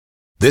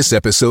This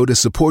episode is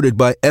supported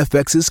by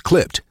FX's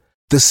Clipped,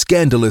 the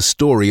scandalous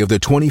story of the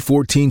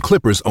 2014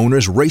 Clippers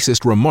owner's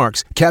racist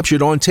remarks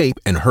captured on tape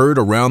and heard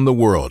around the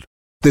world.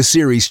 The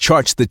series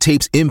charts the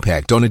tape's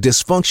impact on a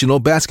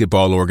dysfunctional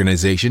basketball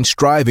organization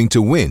striving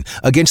to win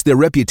against their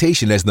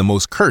reputation as the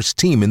most cursed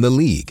team in the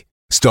league.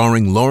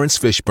 Starring Lawrence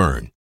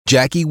Fishburne,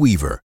 Jackie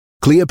Weaver,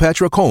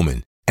 Cleopatra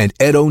Coleman, and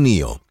Ed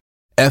O'Neill.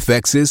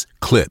 FX's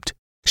Clipped,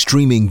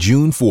 streaming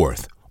June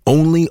 4th,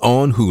 only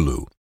on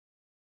Hulu.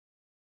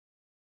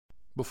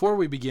 Before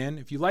we begin,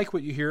 if you like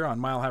what you hear on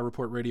Mile High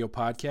Report Radio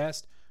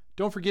podcast,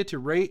 don't forget to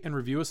rate and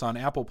review us on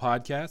Apple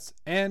Podcasts,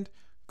 and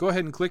go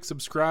ahead and click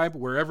subscribe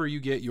wherever you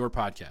get your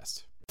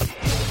podcasts.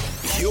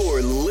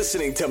 You're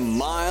listening to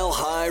Mile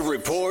High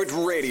Report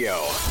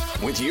Radio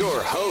with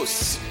your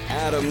hosts,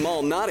 Adam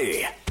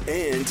Malnati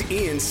and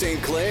Ian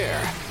St. Clair.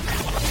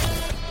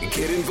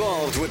 Get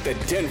involved with the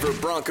Denver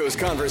Broncos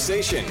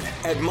conversation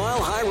at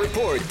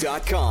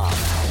milehighreport.com.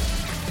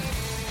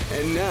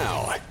 And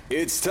now,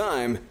 it's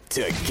time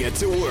to get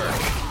to work.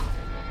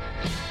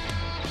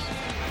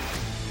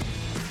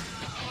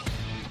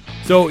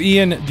 So,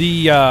 Ian,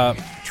 the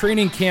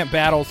training camp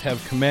battles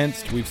have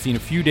commenced. We've seen a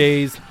few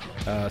days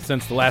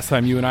since the last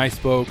time you and I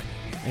spoke.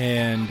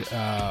 And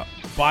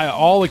by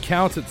all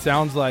accounts, it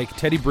sounds like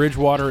Teddy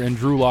Bridgewater and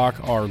Drew Lock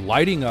are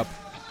lighting up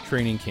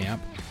training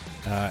camp.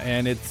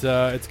 And it's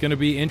going to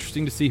be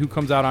interesting to see who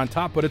comes out on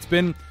top. But it's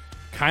been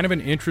kind of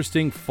an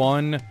interesting,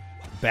 fun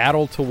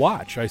battle to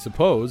watch, I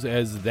suppose,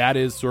 as that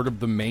is sort of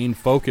the main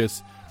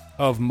focus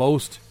of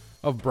most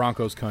of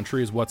Broncos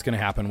country, is what's going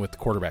to happen with the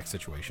quarterback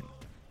situation.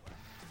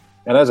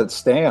 And as it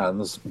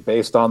stands,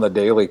 based on the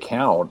daily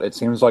count, it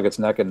seems like it's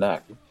neck and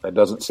neck. It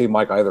doesn't seem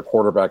like either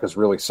quarterback has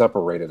really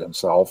separated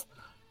himself.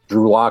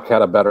 Drew Lock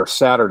had a better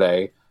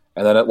Saturday,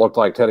 and then it looked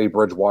like Teddy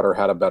Bridgewater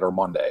had a better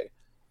Monday.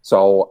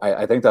 So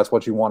I think that's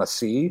what you want to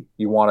see.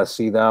 You want to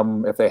see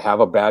them, if they have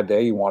a bad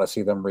day, you want to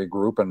see them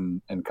regroup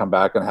and come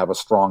back and have a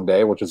strong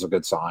day, which is a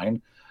good sign.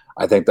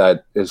 I think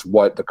that is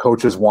what the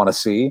coaches want to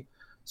see.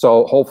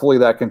 So hopefully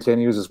that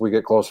continues as we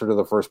get closer to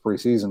the first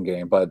preseason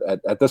game. But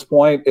at this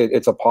point,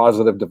 it's a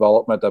positive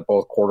development that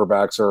both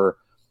quarterbacks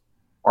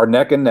are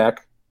neck and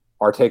neck,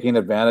 are taking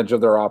advantage of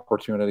their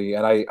opportunity.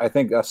 And I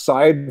think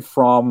aside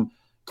from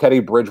Teddy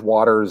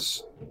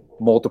Bridgewater's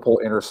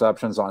multiple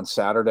interceptions on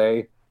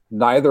Saturday,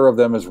 neither of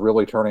them is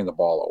really turning the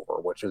ball over,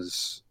 which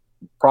is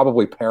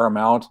probably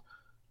paramount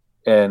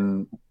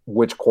in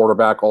which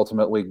quarterback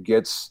ultimately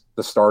gets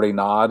the starting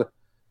nod.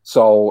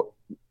 So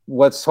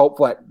let's hope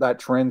that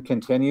trend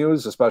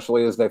continues,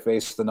 especially as they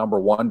face the number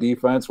one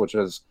defense, which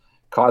is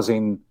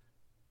causing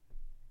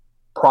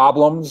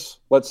problems,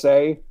 let's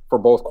say, for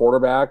both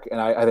quarterback. And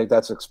I think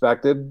that's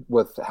expected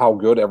with how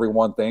good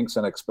everyone thinks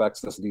and expects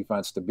this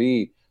defense to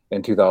be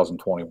in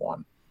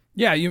 2021.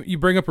 Yeah, you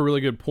bring up a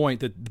really good point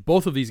that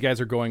both of these guys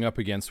are going up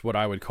against what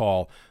I would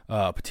call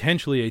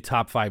potentially a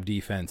top 5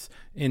 defense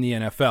in the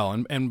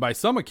NFL. And by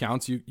some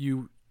accounts,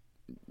 you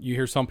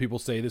hear some people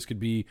say this could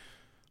be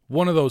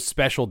one of those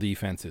special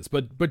defenses.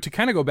 But to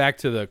kind of go back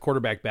to the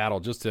quarterback battle,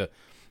 just to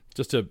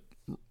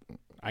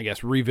I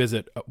guess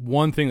revisit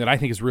one thing that I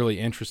think is really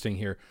interesting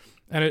here,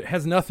 and it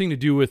has nothing to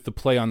do with the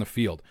play on the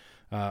field,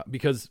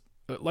 because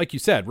like you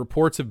said,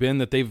 reports have been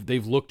that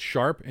they've looked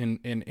sharp in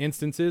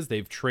instances.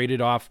 They've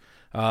traded off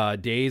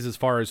days as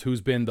far as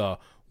who's been the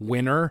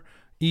winner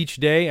each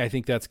day. I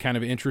think that's kind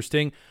of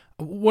interesting.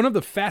 One of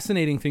the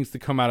fascinating things to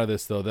come out of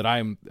this, though, that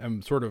I'm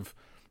sort of,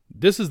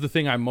 this is the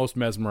thing I'm most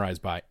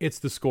mesmerized by. It's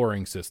the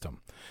scoring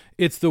system.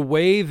 It's the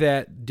way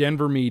that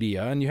Denver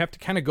media, and you have to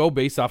kind of go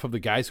based off of the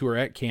guys who are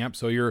at camp.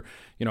 So your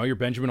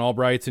Benjamin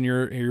Albrights and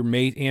your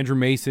Andrew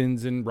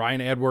Masons and Ryan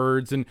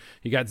Edwards, and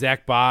you got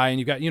Zach Bye, and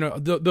you got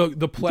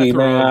the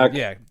plethora.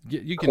 D-Mac,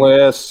 you can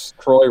Kliss,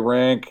 Troy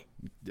Rink,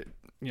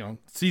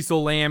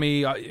 Cecil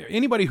Lammey,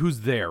 anybody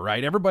who's there,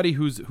 right? Everybody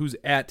who's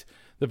at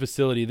the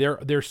facility,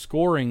 they're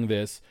scoring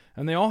this,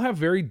 and they all have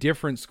very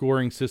different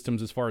scoring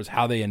systems as far as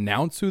how they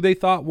announce who they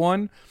thought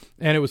won.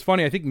 And it was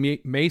funny, I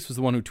think Mace was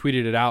the one who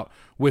tweeted it out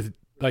with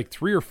like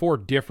 3 or 4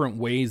 different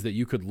ways that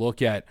you could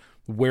look at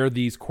where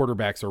these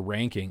quarterbacks are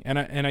ranking.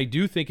 And I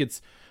do think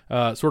it's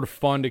sort of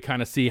fun to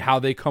kind of see how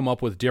they come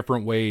up with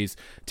different ways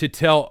to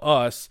tell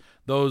us,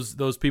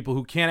 those people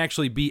who can't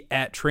actually be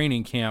at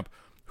training camp,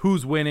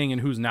 who's winning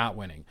and who's not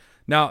winning.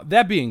 Now,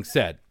 that being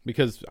said,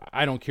 because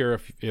I don't care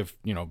if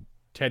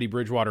Teddy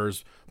Bridgewater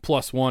is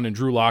 +1 and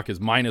Drew Lock is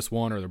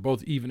 -1, or they're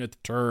both even at the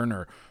turn,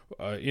 or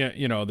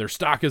their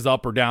stock is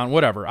up or down,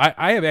 whatever.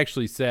 I have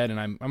actually said, and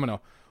I'm going to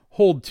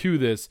hold to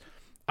this,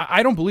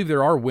 I don't believe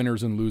there are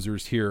winners and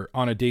losers here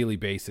on a daily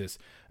basis.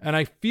 And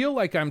I feel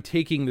like I'm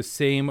taking the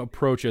same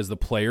approach as the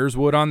players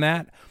would on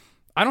that.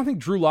 I don't think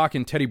Drew Lock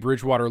and Teddy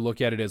Bridgewater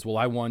look at it as, well,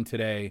 I won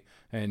today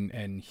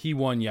and he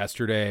won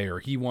yesterday, or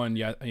he won,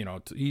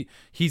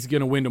 he's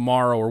going to win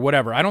tomorrow or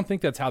whatever. I don't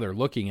think that's how they're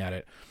looking at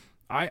it.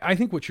 I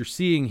think what you're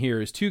seeing here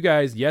is two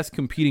guys, yes,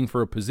 competing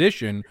for a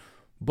position,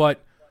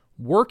 but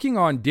working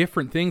on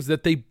different things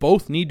that they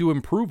both need to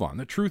improve on.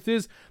 The truth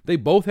is, they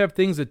both have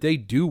things that they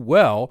do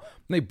well,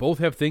 and they both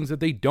have things that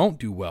they don't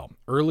do well.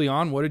 Early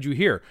on, what did you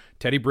hear?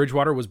 Teddy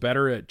Bridgewater was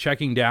better at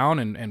checking down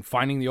and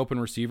finding the open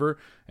receiver,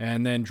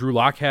 and then Drew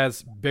Lock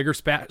has bigger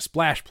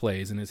splash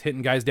plays and is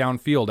hitting guys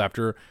downfield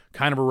after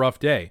kind of a rough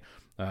day.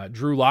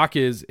 Drew Lock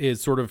is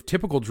sort of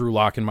typical Drew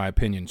Lock, in my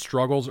opinion.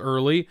 Struggles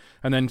early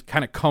and then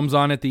kind of comes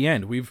on at the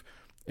end. We've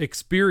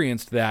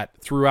experienced that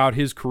throughout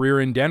his career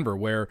in Denver,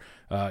 where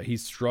he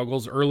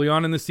struggles early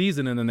on in the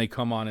season and then they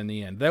come on in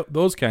the end.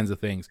 Those kinds of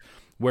things.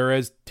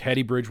 Whereas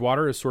Teddy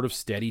Bridgewater is sort of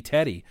steady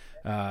Teddy.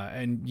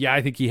 And yeah,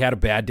 I think he had a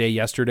bad day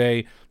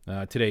yesterday.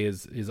 Today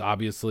is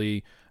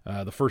obviously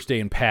the first day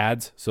in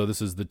pads. So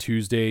this is the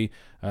Tuesday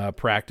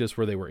practice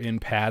where they were in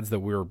pads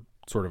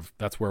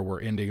that's where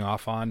we're ending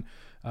off on.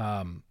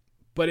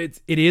 But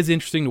it is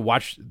interesting to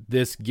watch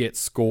this get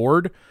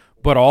scored,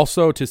 but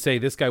also to say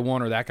this guy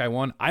won or that guy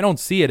won. I don't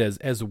see it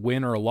as a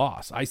win or a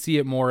loss. I see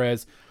it more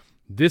as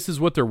this is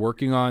what they're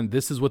working on.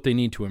 This is what they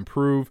need to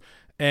improve.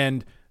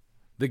 And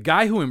the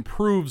guy who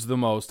improves the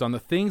most on the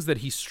things that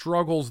he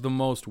struggles the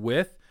most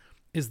with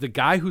is the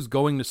guy who's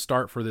going to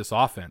start for this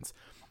offense.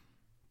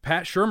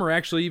 Pat Shurmur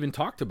actually even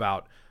talked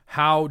about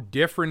how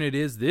different it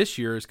is this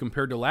year as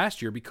compared to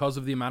last year because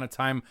of the amount of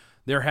time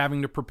they're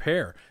having to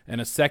prepare. And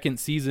a second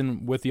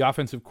season with the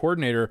offensive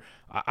coordinator,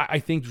 I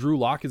think Drew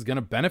Lock is going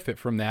to benefit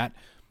from that.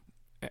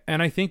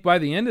 And I think by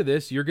the end of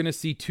this, you're going to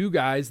see two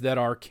guys that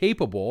are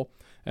capable,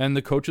 and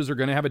the coaches are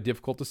going to have a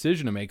difficult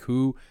decision to make.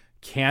 Who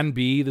can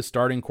be the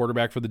starting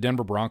quarterback for the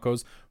Denver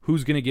Broncos?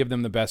 Who's going to give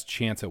them the best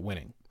chance at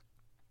winning?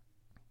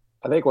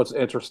 I think what's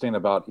interesting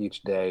about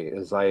each day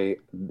is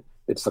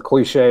it's the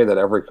cliche that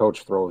every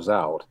coach throws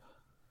out,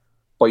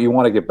 but you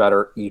want to get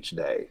better each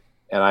day.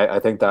 And I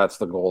think that's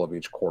the goal of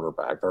each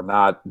quarterback. They're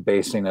not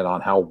basing it on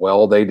how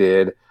well they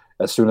did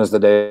as soon as the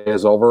day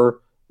is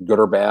over, good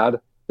or bad.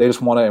 They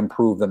just want to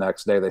improve the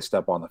next day they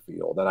step on the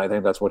field. And I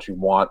think that's what you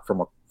want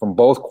from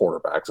both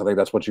quarterbacks. I think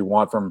that's what you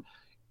want from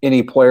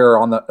any player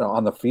on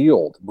the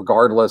field,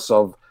 regardless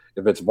of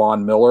if it's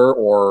Von Miller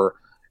or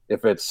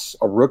if it's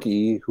a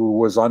rookie who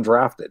was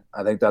undrafted.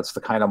 I think that's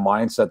the kind of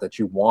mindset that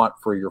you want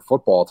for your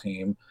football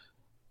team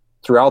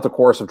throughout the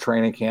course of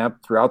training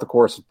camp, throughout the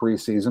course of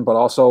preseason, but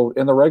also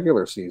in the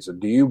regular season.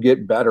 Do you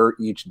get better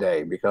each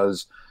day?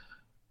 Because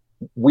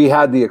we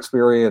had the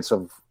experience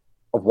of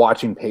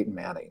watching Peyton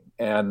Manning,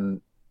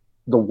 and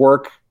the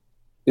work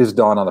is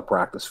done on the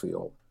practice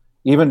field,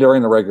 even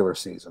during the regular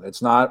season.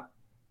 It's not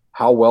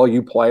how well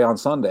you play on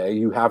Sunday.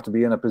 You have to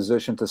be in a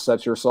position to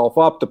set yourself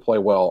up to play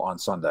well on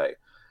Sunday.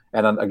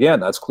 And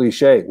again, that's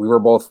cliche. We were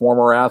both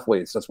former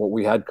athletes. That's what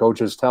we had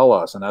coaches tell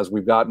us. And as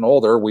we've gotten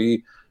older,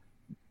 we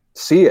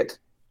see it.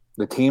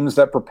 The teams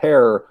that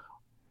prepare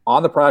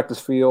on the practice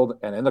field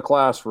and in the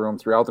classroom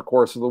throughout the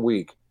course of the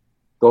week,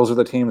 those are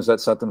the teams that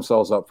set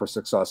themselves up for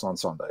success on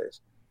Sundays.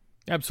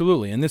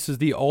 Absolutely. And this is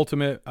the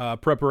ultimate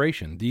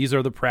preparation. These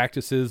are the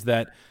practices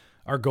that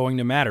are going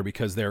to matter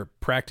because they're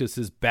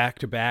practices back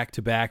to back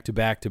to back to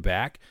back to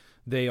back.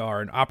 They are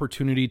an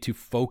opportunity to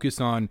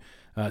focus on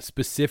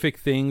specific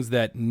things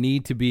that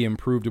need to be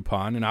improved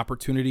upon, an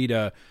opportunity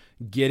to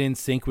get in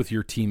sync with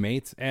your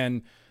teammates.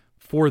 And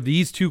for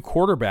these two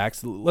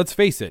quarterbacks, let's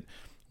face it,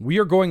 we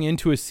are going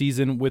into a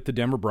season with the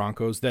Denver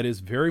Broncos that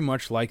is very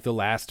much like the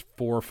last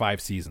 4 or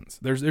 5 seasons.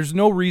 There's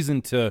no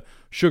reason to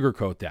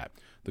sugarcoat that.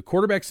 The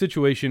quarterback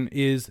situation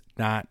is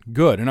not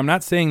good. And I'm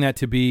not saying that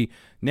to be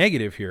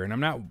negative here. And I'm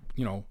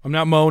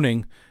not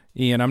moaning,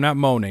 Ian, I'm not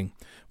moaning,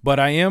 but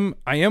I am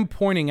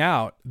pointing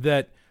out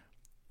that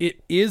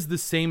it is the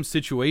same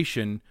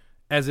situation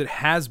as it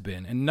has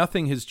been, and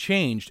nothing has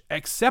changed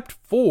except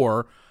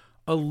for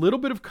a little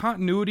bit of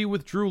continuity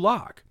with Drew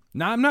Lock.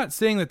 Now, I'm not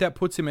saying that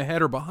puts him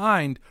ahead or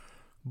behind,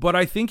 but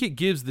I think it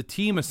gives the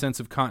team a sense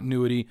of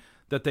continuity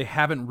that they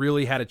haven't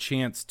really had a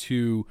chance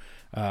to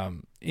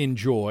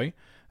enjoy.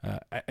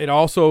 It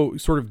also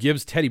sort of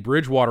gives Teddy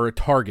Bridgewater a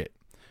target.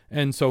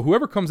 And so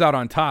whoever comes out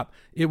on top,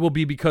 it will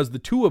be because the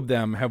two of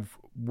them have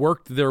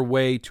worked their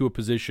way to a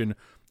position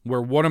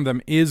where one of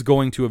them is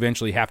going to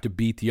eventually have to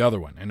beat the other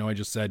one. I know I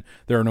just said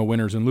there are no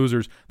winners and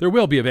losers. There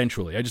will be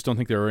eventually. I just don't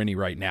think there are any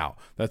right now.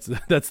 That's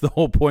the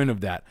whole point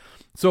of that.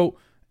 So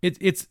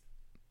it's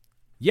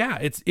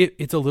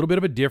a little bit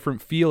of a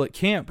different feel at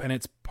camp, and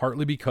it's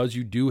partly because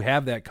you do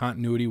have that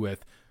continuity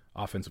with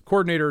offensive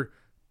coordinator,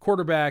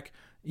 quarterback.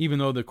 Even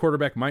though the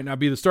quarterback might not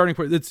be the starting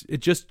point, it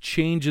just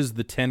changes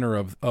the tenor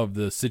of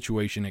the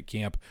situation at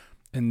camp.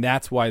 And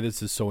that's why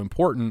this is so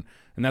important.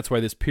 And that's why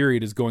this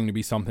period is going to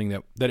be something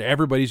that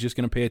everybody's just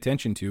going to pay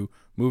attention to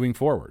moving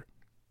forward.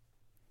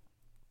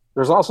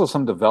 There's also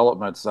some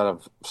developments that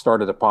have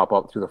started to pop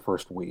up through the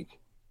first week.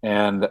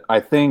 And I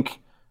think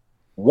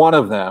one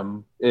of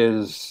them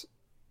is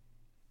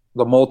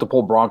the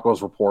multiple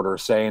Broncos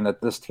reporters saying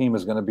that this team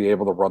is going to be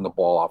able to run the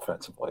ball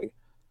offensively.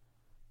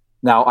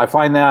 Now, I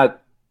find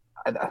that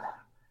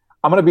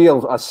I'm going to be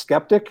a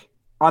skeptic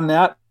on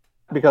that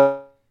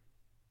because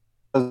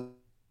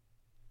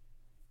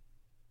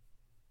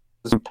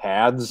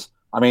pads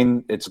I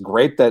mean, it's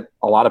great that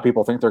a lot of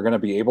people think they're going to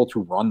be able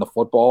to run the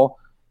football,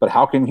 but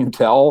how can you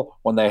tell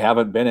when they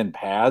haven't been in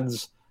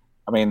pads?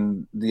 I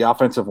mean, the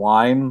offensive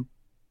line,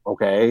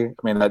 okay. I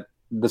mean, that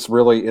this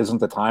really isn't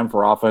the time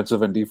for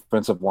offensive and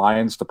defensive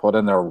lines to put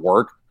in their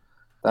work.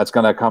 That's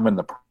going to come in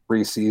the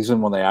preseason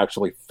when they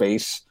actually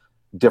face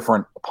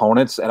different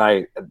opponents.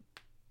 And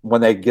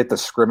when they get the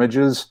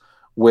scrimmages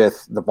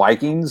with the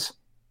Vikings,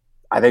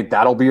 I think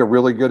that'll be a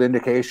really good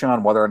indication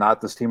on whether or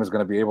not this team is going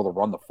to be able to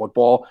run the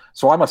football.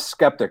 So I'm a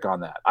skeptic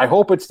on that. I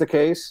hope it's the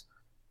case,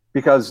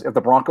 because if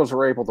the Broncos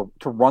are able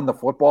to run the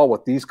football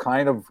with these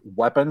kind of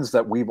weapons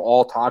that we've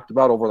all talked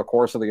about over the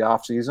course of the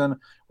offseason,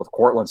 with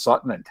Courtland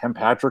Sutton and Tim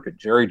Patrick and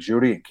Jerry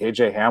Jeudy and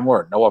KJ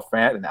Hamler and Noah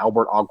Fant and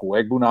Albert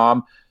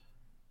Okwuegbunam,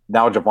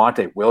 now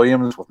Javonte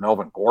Williams with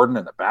Melvin Gordon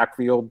in the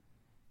backfield,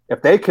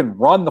 if they can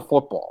run the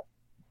football,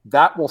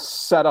 that will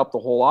set up the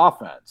whole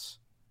offense,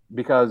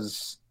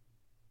 because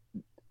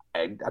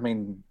I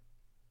mean,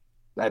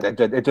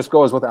 it just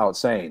goes without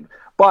saying.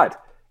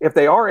 But if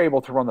they are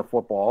able to run the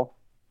football,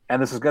 and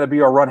this is going to be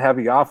a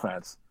run-heavy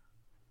offense,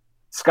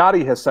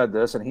 Scotty has said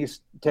this, and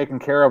he's taken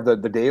care of the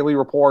daily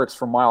reports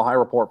from Mile High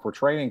Report for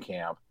training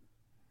camp.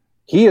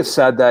 He has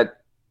said that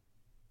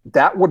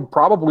would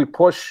probably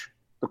push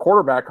the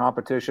quarterback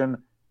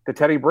competition to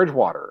Teddy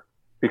Bridgewater,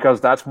 because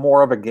that's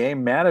more of a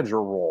game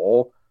manager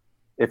role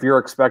if you're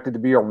expected to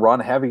be a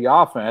run-heavy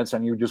offense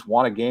and you just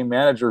want a game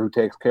manager who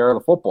takes care of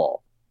the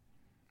football.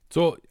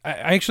 So I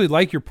actually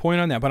like your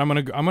point on that, but I'm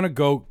gonna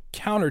go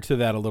counter to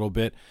that a little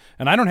bit.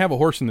 And I don't have a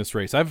horse in this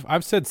race.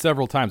 I've said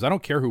several times, I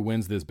don't care who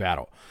wins this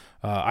battle.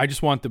 I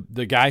just want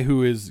the guy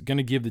who is going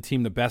to give the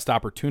team the best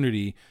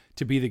opportunity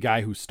to be the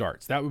guy who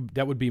starts. That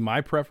would be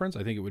my preference.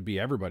 I think it would be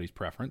everybody's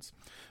preference.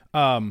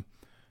 I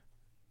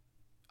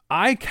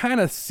kind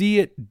of see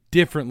it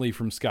differently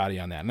from Scotty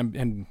on that,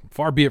 and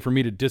far be it for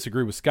me to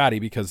disagree with Scotty,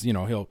 because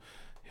he'll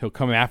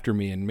come after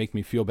me and make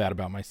me feel bad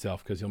about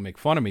myself because he'll make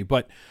fun of me,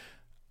 but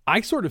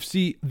I sort of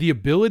see the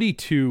ability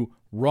to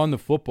run the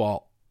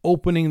football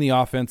opening the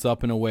offense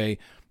up in a way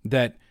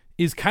that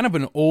is kind of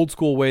an old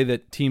school way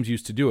that teams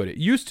used to do it. It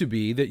used to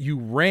be that you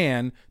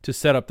ran to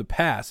set up the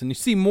pass, and you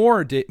see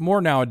more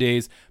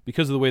nowadays,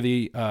 because of the way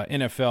the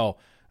NFL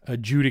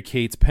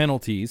adjudicates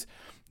penalties,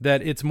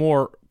 that it's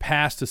more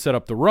pass to set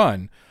up the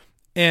run.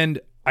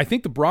 And I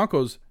think the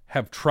Broncos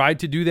have tried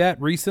to do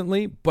that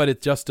recently, but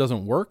it just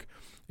doesn't work.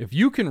 If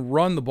you can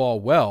run the ball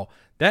well,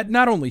 that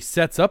not only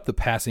sets up the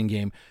passing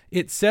game,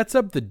 it sets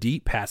up the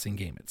deep passing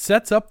game. It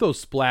sets up those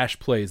splash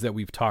plays that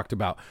we've talked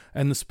about.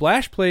 And the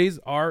splash plays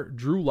are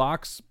Drew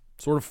Lock's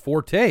sort of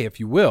forte, if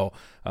you will.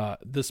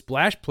 The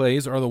splash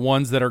plays are the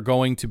ones that are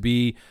going to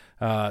be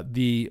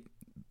the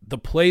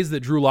plays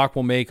that Drew Lock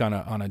will make on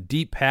a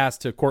deep pass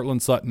to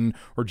Courtland Sutton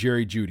or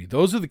Jerry Jeudy.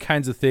 Those are the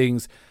kinds of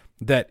things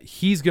that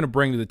he's going to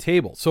bring to the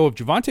table. So if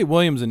Javonte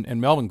Williams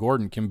and Melvin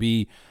Gordon can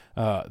be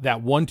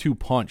that 1-2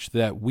 punch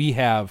that we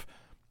have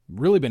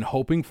really been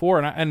hoping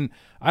for, and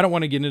I don't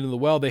want to get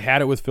into they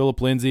had it with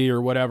Philip Lindsay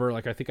or whatever.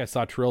 Like, I think I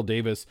saw Terrell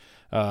Davis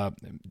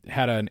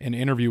had an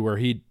interview where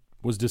he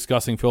was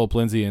discussing Philip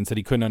Lindsay and said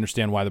he couldn't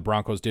understand why the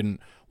Broncos didn't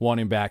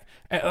want him back.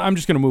 I'm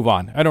just going to move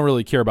on. I don't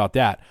really care about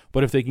that.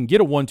 But if they can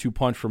get a 1-2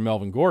 punch from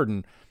Melvin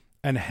Gordon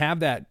and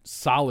have that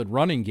solid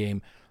running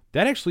game,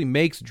 that actually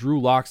makes Drew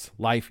Lock's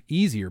life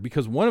easier,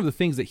 because one of the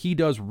things that he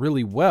does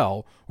really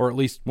well, or at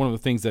least one of the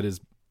things that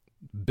is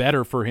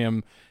better for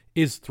him,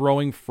 is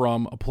throwing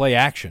from a play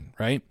action,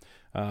 right?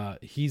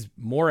 He's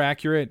more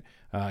accurate.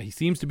 He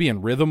seems to be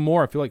in rhythm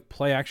more. I feel like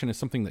play action is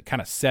something that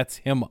kind of sets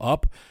him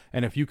up.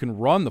 And if you can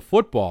run the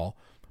football,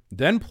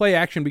 then play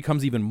action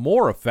becomes even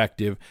more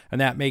effective,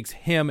 and that makes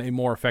him a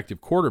more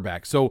effective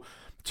quarterback. So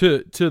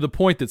to the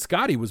point that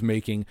Scotty was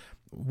making,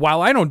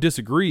 while I don't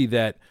disagree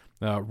that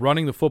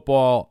running the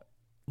football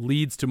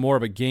leads to more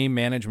of a game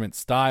management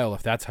style,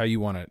 if that's how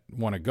you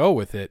want to go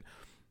with it,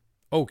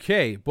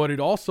 okay, but it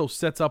also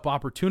sets up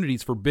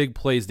opportunities for big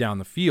plays down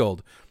the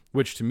field,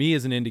 which to me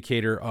is an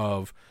indicator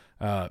of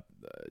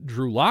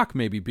Drew Lock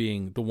maybe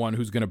being the one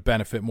who's going to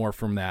benefit more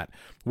from that.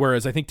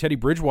 Whereas I think Teddy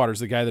Bridgewater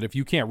is the guy that if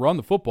you can't run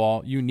the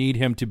football, you need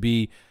him to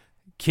be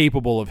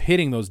capable of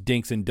hitting those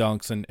dinks and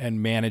dunks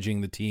and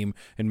managing the team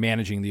and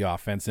managing the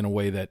offense in a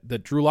way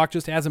that Drew Lock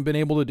just hasn't been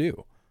able to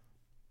do.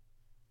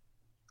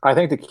 I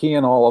think the key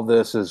in all of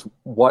this is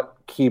what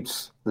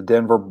keeps the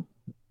Denver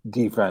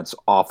defense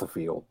off the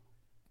field,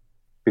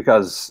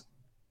 because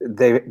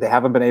they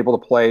haven't been able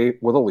to play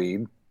with a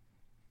lead,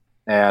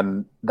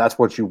 and that's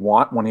what you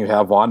want when you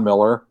have Von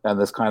Miller and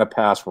this kind of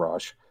pass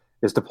rush,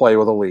 is to play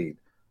with a lead.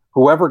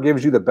 Whoever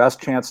gives you the best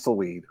chance to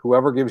lead,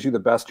 whoever gives you the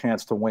best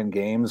chance to win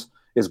games,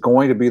 is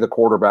going to be the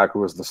quarterback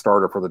who is the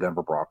starter for the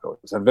Denver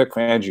Broncos. And Vic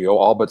Fangio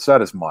all but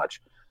said as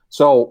much.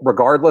 So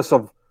regardless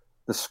of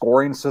the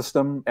scoring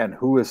system and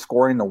who is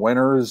scoring the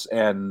winners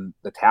and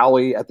the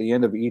tally at the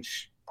end of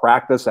each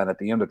practice and at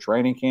the end of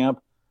training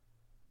camp,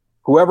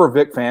 whoever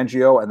Vic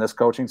Fangio and this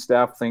coaching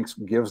staff thinks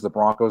gives the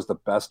Broncos the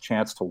best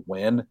chance to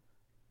win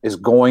is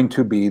going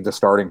to be the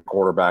starting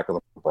quarterback of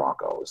the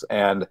Broncos.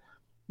 And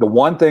the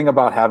one thing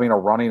about having a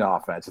running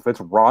offense, if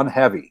it's run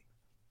heavy,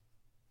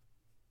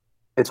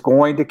 it's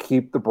going to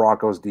keep the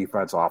Broncos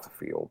defense off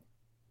the field.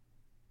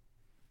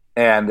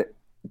 And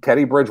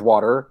Teddy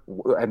Bridgewater,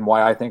 and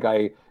why I think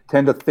I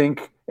tend to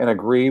think and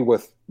agree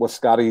with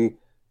Scotty,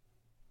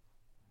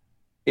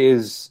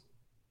 is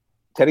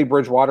Teddy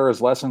Bridgewater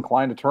is less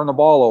inclined to turn the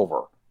ball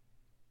over.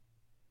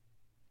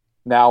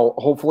 Now,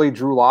 hopefully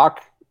Drew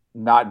Lock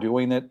not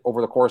doing it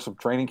over the course of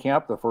training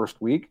camp the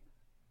first week,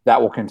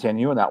 that will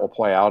continue and that will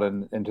play out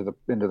into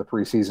the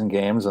preseason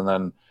games and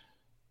then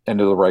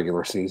into the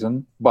regular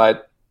season.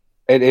 But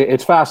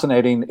it's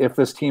fascinating if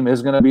this team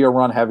is going to be a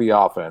run-heavy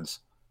offense,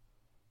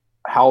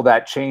 how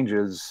that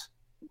changes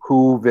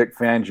who Vic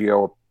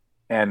Fangio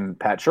and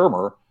Pat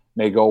Shurmur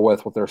may go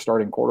with their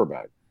starting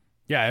quarterback.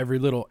 Yeah, every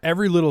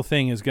little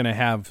thing is going to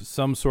have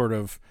some sort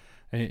of,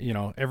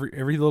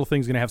 every little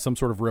thing's going to have some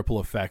sort of ripple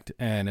effect,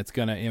 and it's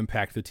going to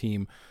impact the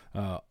team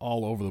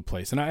all over the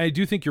place. And I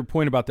do think your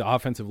point about the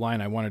offensive line,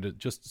 I wanted to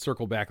just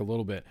circle back a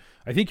little bit.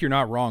 I think you're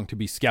not wrong to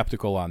be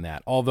skeptical on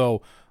that,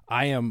 although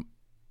I am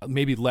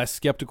maybe less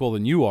skeptical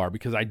than you are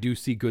because I do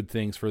see good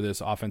things for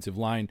this offensive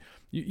line.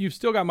 You've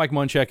still got Mike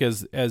Munchak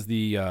as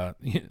the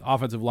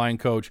offensive line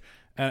coach,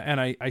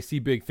 and I see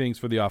big things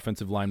for the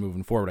offensive line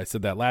moving forward. I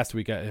said that last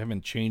week. I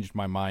haven't changed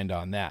my mind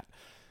on that.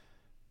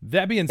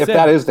 That being said, if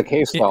that is the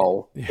case,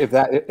 though, if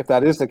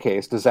that is the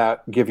case, does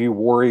that give you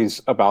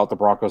worries about the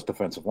Broncos'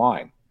 defensive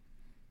line?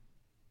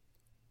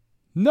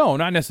 No,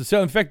 not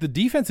necessarily. In fact, the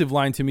defensive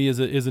line to me is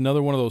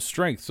another one of those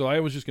strengths. So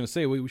I was just going to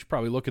say we should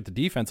probably look at the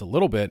defense a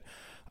little bit.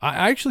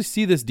 I actually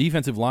see this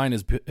defensive line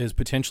as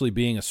potentially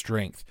being a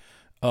strength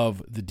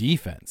of the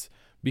defense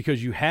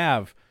because you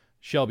have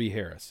Shelby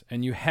Harris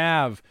and you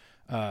have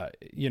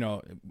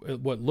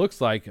what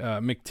looks like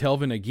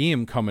McTelvin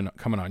Agim coming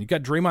on. You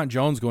got Draymond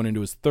Jones going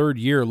into his third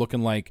year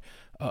looking like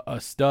a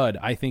stud.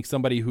 I think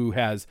somebody who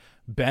has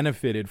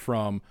benefited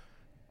from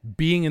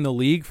being in the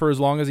league for as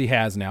long as he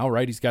has now,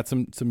 right? He's got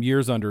some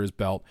years under his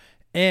belt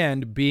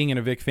and being in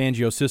a Vic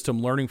Fangio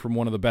system, learning from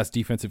one of the best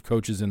defensive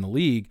coaches in the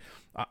league.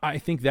 I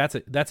think that's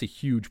a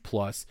huge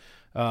plus.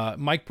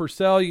 Mike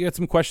Purcell, you got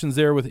some questions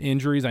there with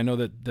injuries. I know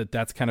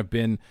that's kind of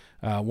been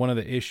one of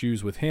the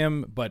issues with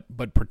him,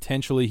 but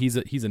potentially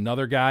he's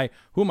another guy.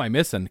 Who am I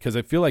missing? Because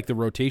I feel like the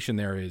rotation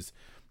there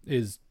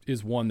is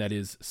one that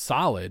is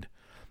solid.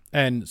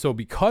 And so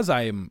because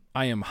I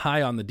am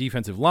high on the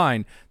defensive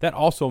line, that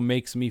also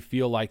makes me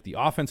feel like the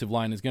offensive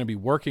line is going to be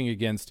working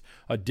against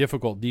a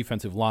difficult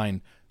defensive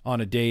line on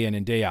a day in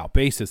and day out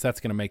basis. That's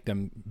going to make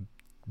them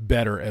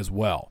better as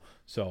well.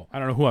 So I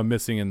don't know who I'm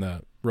missing in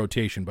the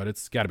rotation, but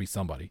it's got to be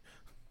somebody.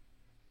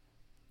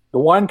 The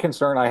one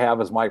concern I have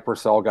is Mike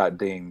Purcell got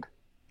dinged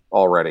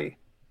already.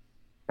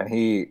 And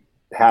he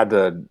had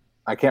to,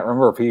 I can't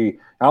remember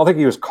I don't think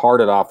he was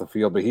carted off the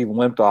field, but he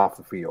limped off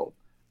the field.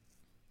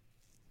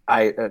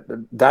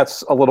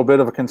 That's a little bit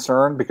of a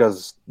concern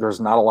because there's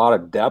not a lot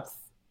of depth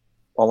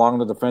along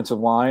the defensive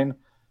line.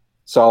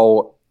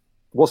 So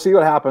we'll see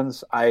what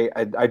happens.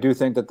 I do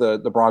think that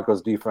the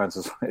Broncos defense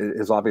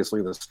is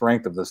obviously the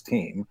strength of this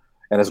team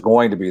and is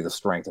going to be the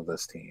strength of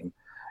this team.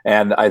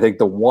 And I think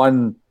the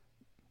one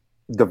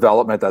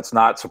development that's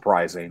not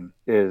surprising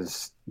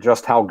is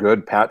just how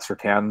good Pat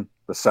Surtain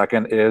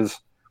II is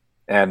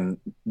and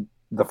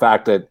the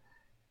fact that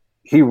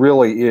he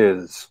really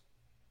is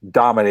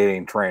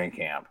dominating training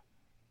camp.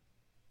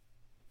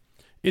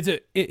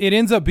 It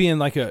ends up being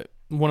like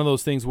one of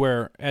those things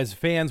where as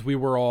fans we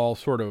were all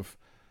sort of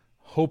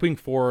hoping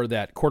for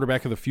that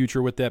quarterback of the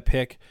future with that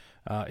pick.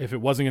 If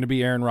it wasn't going to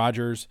be Aaron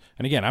Rodgers,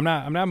 and again, I'm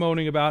not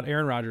moaning about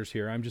Aaron Rodgers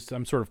here.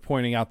 I'm sort of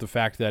pointing out the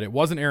fact that it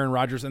wasn't Aaron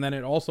Rodgers, and then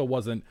it also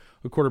wasn't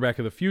a quarterback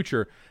of the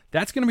future.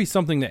 That's going to be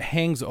something that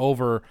hangs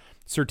over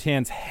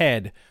Surtain's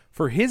head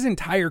for his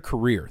entire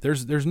career.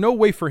 There's no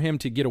way for him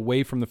to get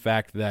away from the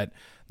fact that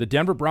the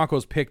Denver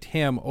Broncos picked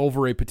him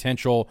over a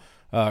potential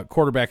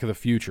quarterback of the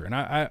future. And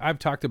I've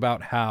talked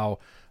about how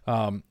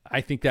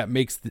I think that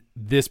makes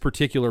this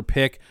particular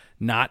pick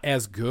not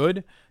as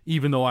good,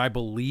 even though I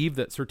believe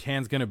that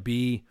Surtain's going to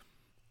be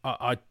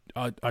a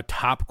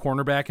top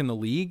cornerback in the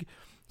league.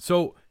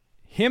 So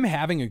him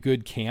having a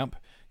good camp,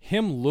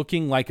 him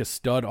looking like a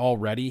stud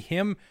already,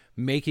 him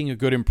making a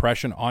good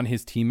impression on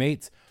his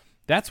teammates,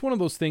 that's one of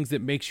those things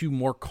that makes you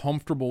more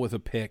comfortable with a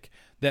pick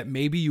that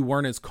maybe you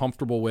weren't as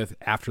comfortable with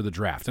after the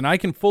draft. And I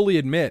can fully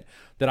admit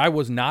that I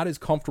was not as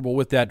comfortable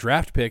with that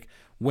draft pick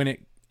when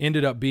it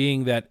ended up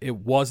being that it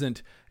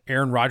wasn't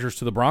Aaron Rodgers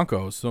to the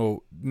Broncos.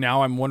 So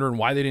now I'm wondering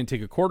why they didn't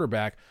take a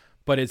quarterback.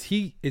 But as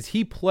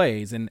he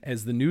plays and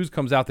as the news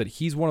comes out that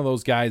he's one of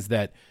those guys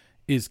that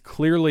is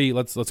clearly,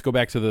 let's go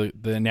back to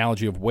the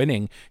analogy of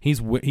winning.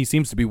 He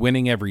seems to be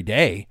winning every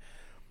day.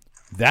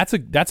 That's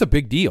a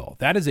big deal.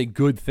 That is a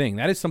good thing.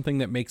 That is something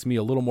that makes me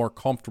a little more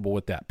comfortable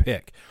with that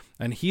pick.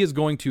 And he is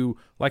going to,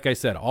 like I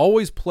said,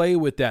 always play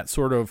with that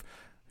sort of,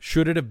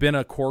 should it have been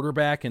a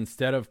quarterback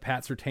instead of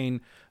Pat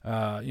Surtain,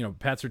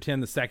 Pat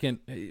Surtain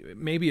II?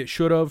 Maybe it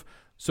should have.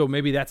 So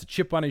maybe that's a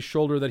chip on his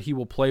shoulder that he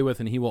will play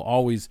with, and he will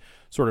always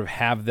sort of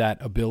have that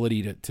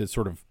ability to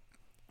sort of,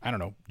 I don't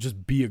know,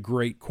 just be a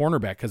great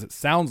cornerback because it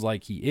sounds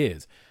like he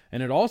is.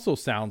 And it also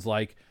sounds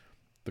like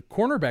the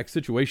cornerback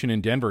situation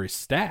in Denver is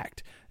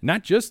stacked.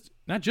 Not just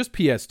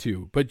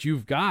PS2, but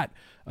you've got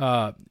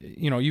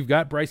you've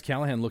got Bryce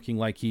Callahan looking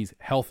like he's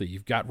healthy.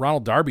 You've got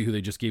Ronald Darby, who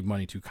they just gave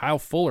money to. Kyle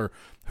Fuller,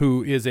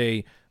 who is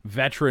a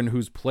veteran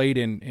who's played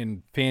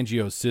in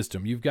Fangio's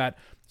system. You've got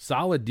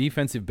solid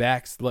defensive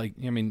backs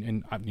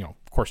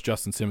of course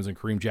Justin Simmons and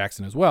Kareem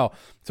Jackson as well.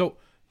 So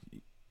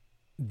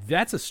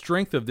that's a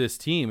strength of this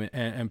team,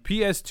 and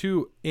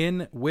PS2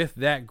 in with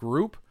that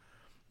group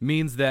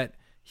means that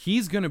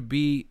he's going to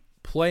be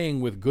playing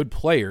with good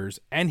players,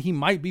 and he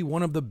might be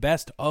one of the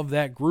best of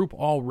that group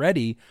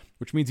already,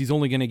 which means he's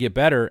only going to get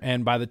better.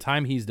 And by the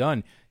time he's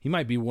done, he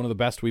might be one of the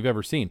best we've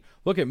ever seen.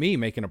 Look at me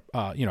making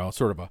a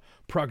sort of a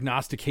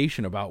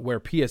prognostication about where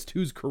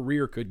PS2's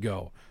career could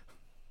go.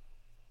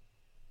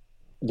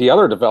 The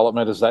other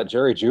development is that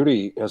Jerry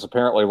Jeudy has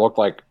apparently looked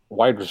like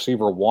wide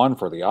receiver 1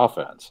 for the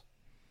offense.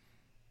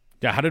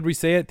 Yeah, how did we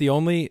say it? The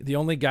only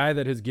guy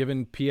that has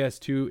given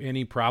PS2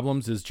 any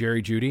problems is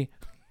Jerry Jeudy.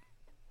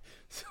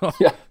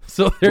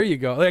 So there you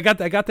go. I got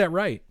that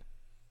right.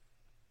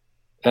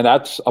 And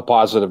that's a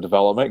positive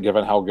development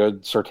given how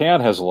good Surtain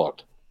has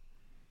looked,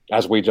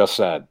 as we just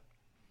said.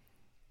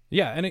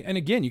 Yeah, and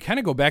again, you kind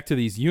of go back to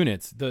these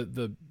units.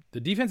 The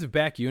defensive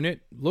back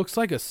unit looks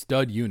like a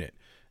stud unit.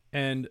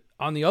 And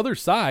on the other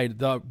side,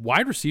 the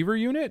wide receiver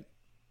unit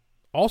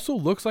also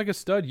looks like a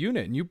stud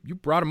unit. And you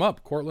brought him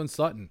up, Cortland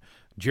Sutton,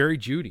 Jerry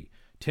Jeudy,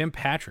 Tim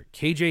Patrick,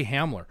 KJ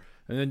Hamler,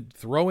 and then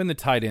throw in the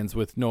tight ends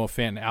with Noah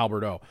Fant and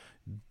Albert O.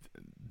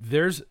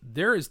 There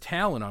is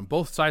talent on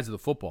both sides of the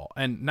football,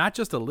 and not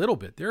just a little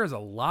bit. There is a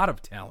lot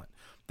of talent.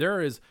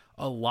 There is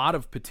a lot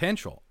of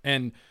potential,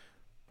 and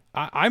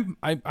I'm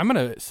going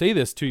to say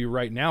this to you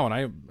right now, and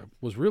I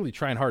was really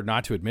trying hard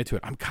not to admit to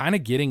it. I'm kind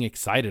of getting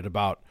excited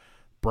about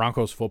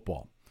Broncos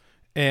football,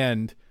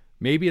 and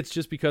maybe it's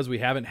just because we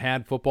haven't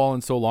had football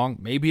in so long.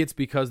 Maybe it's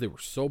because they were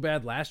so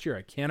bad last year.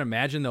 I can't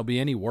imagine they'll be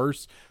any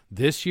worse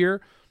this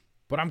year,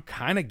 but I'm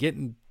kind of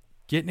getting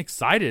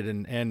excited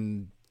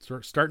and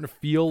sort of starting to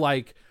feel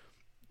like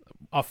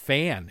a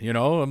fan,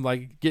 I'm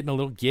like getting a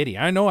little giddy.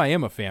 I know I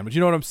am a fan, but you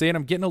know what I'm saying?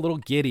 I'm getting a little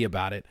giddy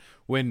about it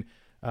when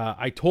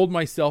I told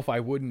myself I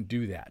wouldn't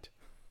do that.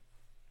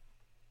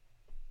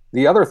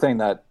 The other thing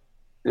that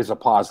is a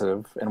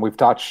positive, and we've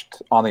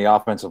touched on the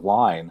offensive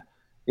line,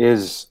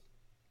 is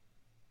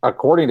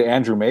according to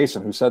Andrew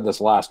Mason, who said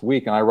this last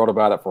week, and I wrote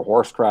about it for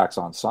Horse Tracks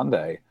on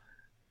Sunday,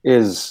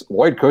 is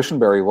Lloyd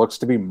Cushenberry looks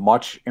to be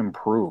much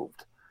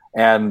improved.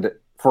 And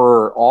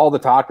for all the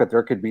talk that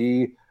there could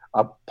be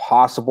a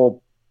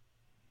possible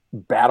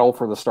battle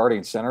for the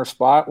starting center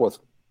spot with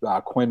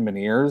Quinn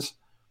Meniers,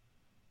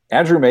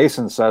 Andrew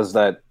Mason says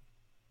that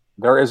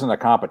there isn't a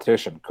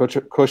competition.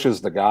 Cush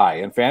is the guy.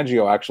 And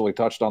Fangio actually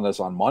touched on this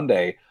on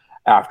Monday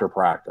after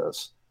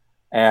practice.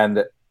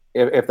 And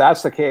if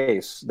that's the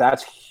case,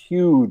 that's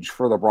huge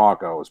for the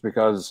Broncos,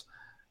 because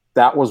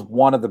that was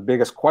one of the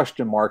biggest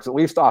question marks, at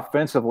least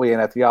offensively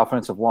and at the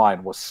offensive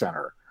line, was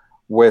center.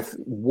 Would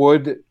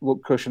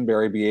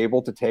Cushenberry be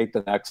able to take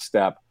the next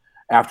step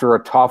after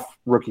a tough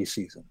rookie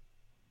season?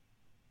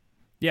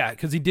 Yeah,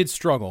 because he did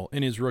struggle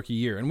in his rookie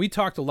year. And we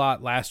talked a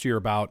lot last year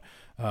about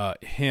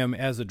him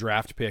as a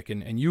draft pick.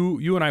 And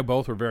you and I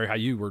both were very high.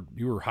 You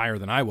were higher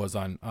than I was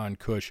on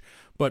Cush.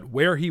 But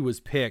where he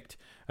was picked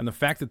and the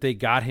fact that they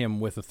got him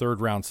with a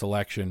third-round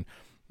selection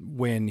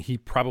when he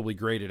probably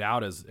graded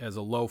out as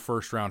a low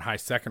first-round, high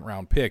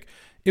second-round pick,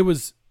 it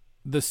was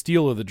the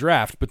steal of the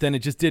draft. But then it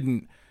just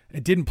didn't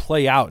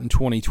play out in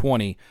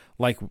 2020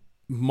 like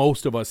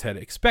most of us had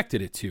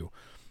expected it to.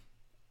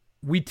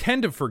 We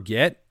tend to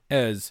forget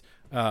as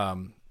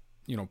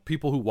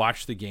people who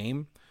watch the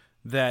game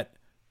that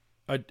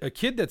a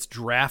kid that's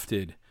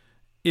drafted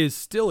is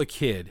still a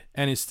kid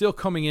and is still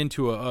coming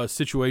into a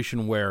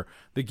situation where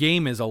the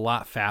game is a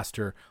lot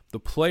faster. The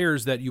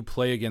players that you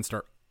play against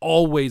are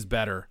always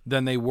better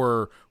than they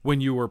were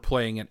when you were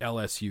playing at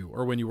LSU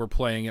or when you were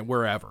playing at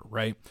wherever,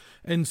 right?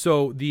 And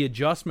so the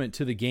adjustment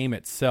to the game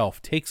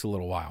itself takes a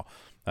little while.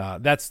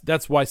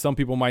 That's why some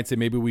people might say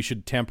maybe we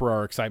should temper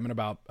our excitement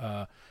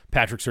about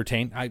Patrick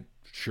Surtain.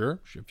 Sure,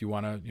 if you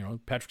want to,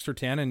 Patrick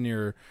Surtain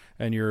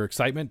and your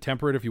excitement,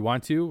 temper it if you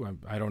want to.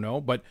 I don't know,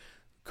 but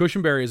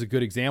Cushenberry is a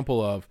good example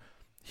of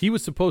he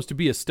was supposed to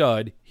be a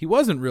stud. He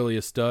wasn't really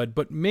a stud,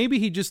 but maybe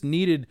he just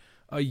needed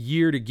a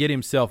year to get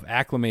himself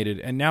acclimated,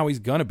 and now he's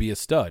going to be a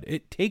stud.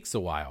 It takes a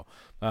while.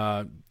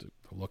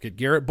 Look at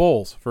Garrett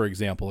Bowles, for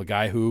example, a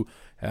guy who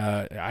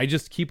I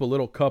just keep a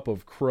little cup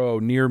of crow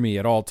near me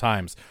at all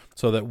times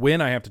so that when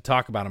I have to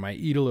talk about him, I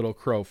eat a little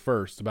crow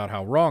first about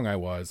how wrong I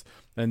was,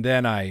 and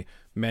then I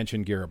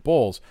mention Garrett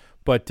Bowles.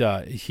 But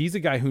he's a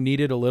guy who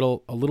needed a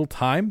little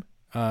time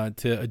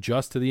to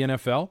adjust to the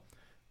NFL.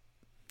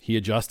 He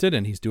adjusted,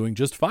 and he's doing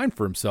just fine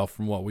for himself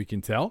from what we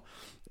can tell.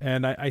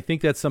 And I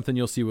think that's something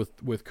you'll see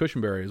with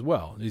Cushenberry as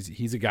well.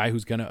 He's a guy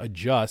who's going to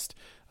adjust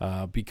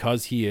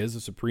because he is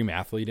a supreme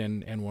athlete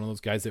and one of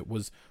those guys that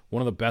was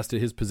one of the best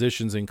at his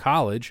positions in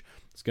college.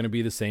 It's going to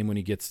be the same when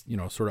he gets,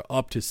 sort of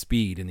up to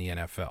speed in the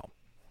NFL.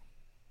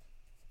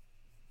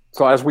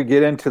 So as we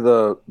get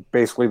into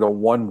basically the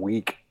 1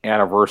 week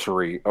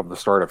anniversary of the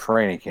start of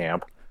training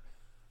camp,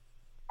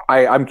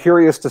 I'm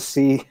curious to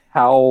see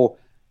how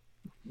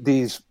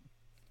these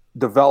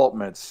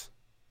developments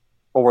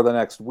over the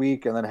next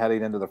week and then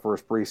heading into the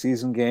first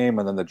preseason game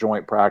and then the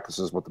joint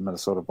practices with the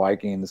Minnesota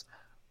Vikings.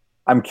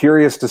 I'm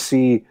curious to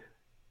see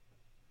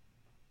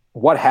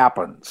what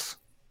happens.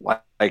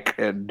 Like,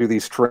 do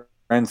these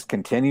trends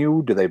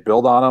continue? Do they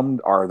build on them?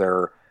 Are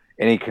there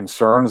any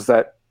concerns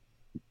that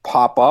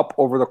pop up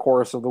over the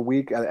course of the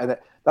week? And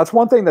that's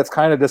one thing that's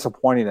kind of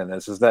disappointing in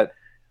this, is that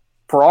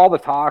for all the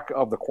talk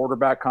of the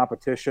quarterback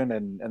competition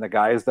and the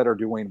guys that are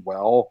doing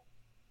well,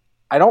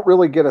 I don't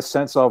really get a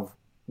sense of,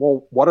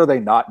 well, what are they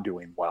not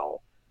doing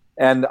well?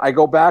 And I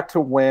go back to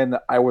when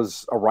I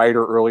was a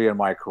writer early in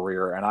my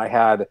career, and I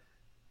had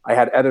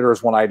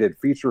editors when I did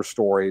feature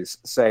stories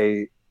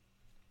say,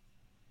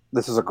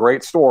 this is a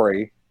great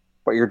story,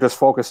 but you're just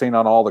focusing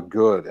on all the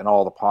good and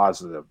all the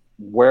positive.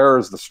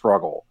 Where's the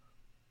struggle?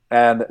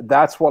 And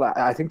that's what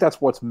I think that's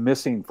what's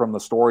missing from the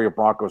story of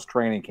Broncos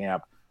training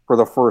camp for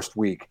the first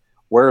week.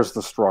 Where's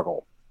the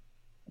struggle?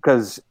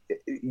 Because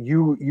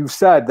you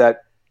said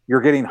that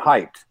you're getting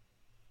hyped.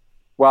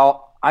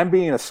 Well, I'm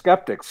being a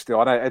skeptic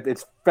still, and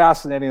it's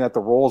fascinating that the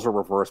roles are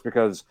reversed,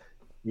 because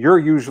you're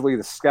usually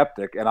the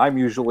skeptic and I'm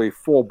usually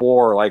full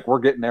bore, like we're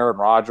getting Aaron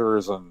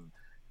Rodgers and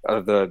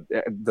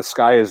the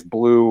sky is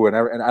blue and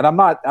I'm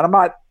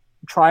not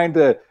trying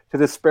to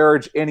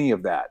disparage any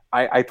of that.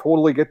 I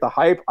totally get the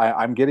hype.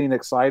 I'm getting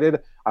excited.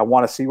 I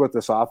want to see what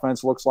this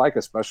offense looks like,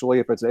 especially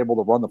if it's able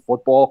to run the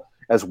football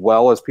as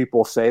well as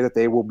people say that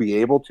they will be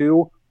able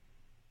to.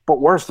 But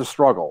where's the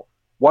struggle?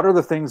 What are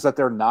the things that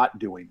they're not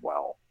doing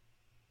well?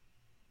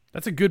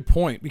 That's a good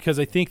point, because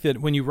I think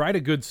that when you write a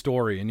good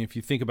story, and if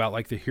you think about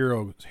like the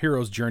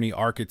hero's journey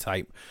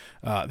archetype,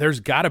 there's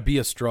got to be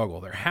a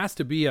struggle. There has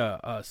to be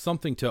a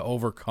something to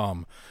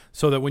overcome,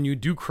 so that when you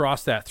do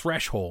cross that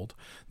threshold,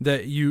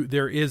 that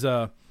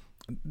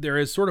there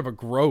is sort of a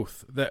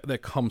growth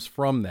that comes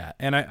from that.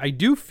 And I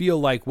do feel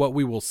like what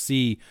we will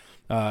see,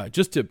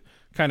 just to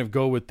kind of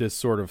go with this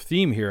sort of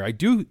theme here, I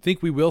do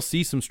think we will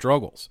see some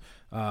struggles.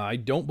 I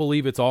don't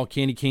believe it's all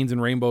candy canes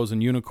and rainbows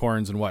and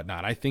unicorns and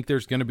whatnot. I think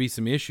there's going to be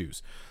some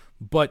issues.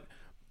 But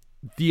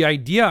the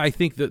idea, I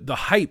think that the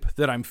hype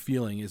that I'm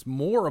feeling is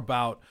more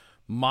about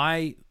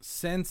my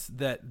sense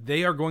that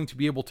they are going to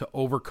be able to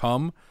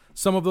overcome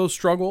some of those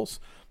struggles,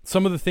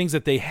 some of the things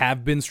that they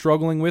have been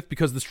struggling with,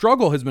 because the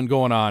struggle has been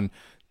going on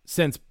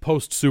since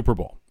post-Super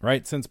Bowl,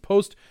 right? Since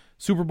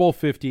post-Super Bowl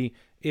 50,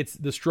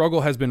 the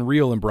struggle has been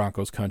real in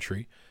Broncos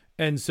country.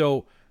 And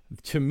so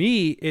to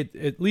me,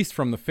 at least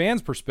from the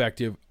fans'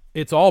 perspective,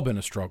 it's all been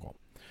a struggle.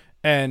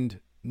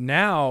 And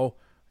now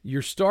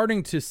you're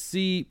starting to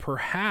see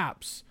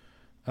perhaps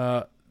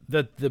that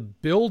the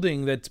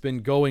building that's been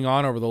going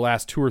on over the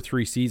last 2 or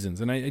 3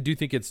 seasons, and I do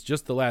think it's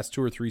just the last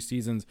 2 or 3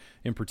 seasons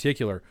in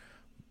particular,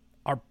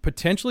 are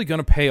potentially going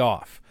to pay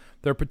off.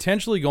 They're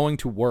potentially going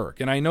to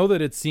work. And I know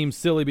that it seems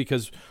silly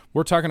because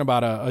we're talking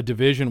about a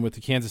division with the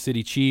Kansas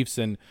City Chiefs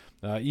and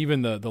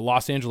even the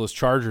Los Angeles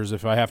Chargers,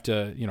 if I have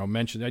to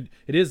mention.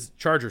 It is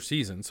Charger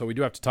season, so we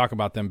do have to talk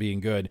about them being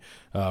good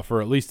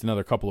for at least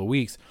another couple of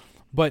weeks.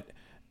 But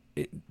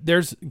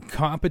there's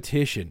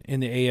competition in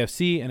the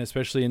AFC and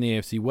especially in the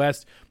AFC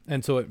West,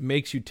 and so it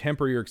makes you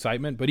temper your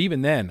excitement. But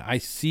even then, I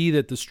see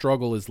that the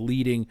struggle is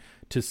leading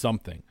to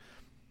something.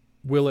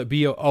 Will it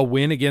be a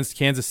win against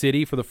Kansas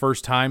City for the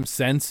first time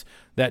since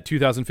that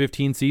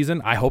 2015 season?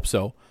 I hope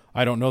so.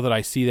 I don't know that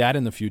I see that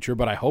in the future,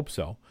 but I hope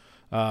so.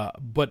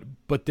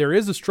 But there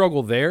is a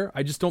struggle there.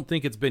 I just don't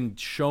think it's been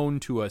shown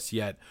to us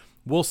yet.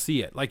 We'll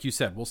see it. Like you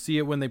said, we'll see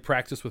it when they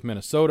practice with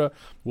Minnesota.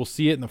 We'll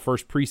see it in the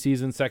first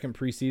preseason, second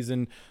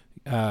preseason,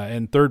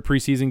 and third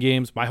preseason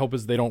games. My hope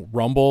is they don't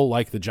rumble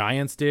like the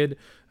Giants did.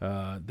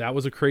 That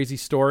was a crazy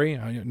story.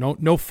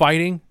 No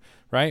fighting.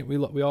 Right,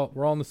 we're all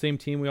on the same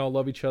team. We all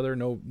love each other.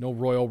 No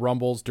royal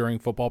rumbles during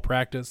football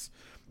practice,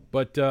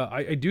 but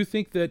I do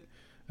think that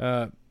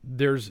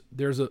there's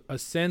a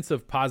sense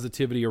of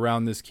positivity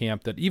around this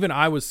camp that even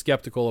I was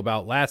skeptical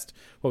about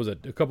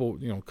a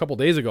couple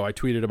days ago. I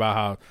tweeted about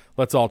how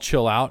let's all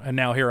chill out, and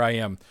now here I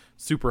am,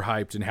 super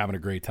hyped and having a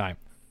great time.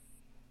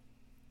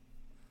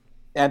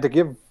 And to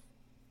give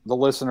the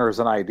listeners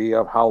an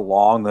idea of how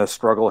long this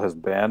struggle has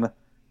been,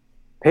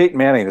 Peyton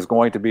Manning is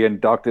going to be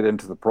inducted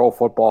into the Pro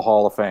Football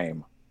Hall of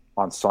Fame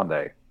on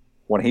Sunday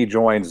when he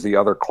joins the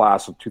other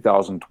class of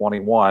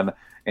 2021,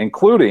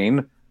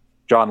 including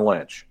John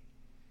Lynch.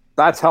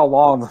 That's how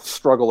long the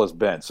struggle has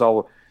been.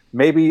 So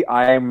maybe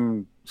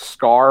I'm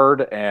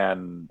scarred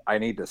and I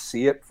need to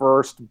see it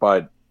first,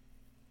 but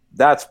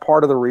that's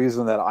part of the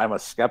reason that I'm a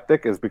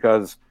skeptic, is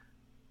because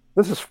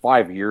this is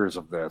 5 years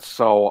of this.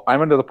 So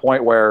I'm into the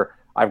point where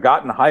I've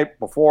gotten hyped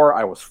before.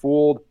 I was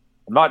fooled.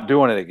 I'm not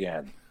doing it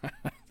again.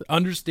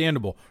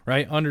 Understandable,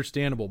 right?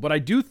 Understandable. But I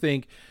do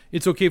think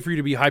it's okay for you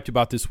to be hyped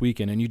about this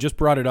weekend, and you just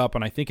brought it up,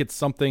 and I think it's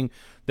something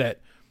that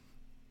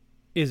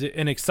is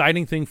an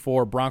exciting thing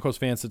for Broncos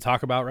fans to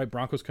talk about, right?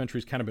 Broncos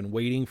country's kind of been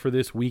waiting for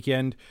this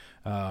weekend.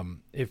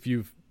 If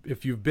you've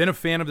if you've been a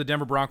fan of the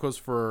Denver Broncos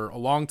for a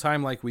long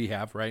time, like we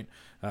have, right?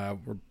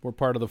 We're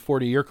part of the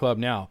 40-year club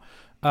now.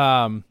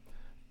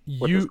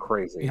 Which is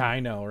crazy. Yeah, I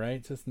know, right?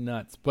 It's just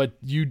nuts. But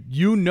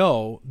you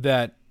know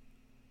that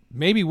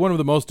maybe one of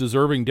the most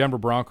deserving Denver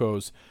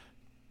Broncos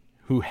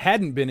who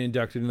hadn't been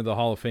inducted into the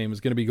Hall of Fame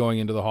is going to be going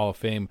into the Hall of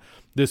Fame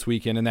this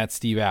weekend, and that's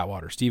Steve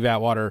Atwater. Steve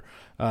Atwater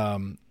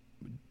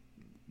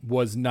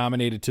was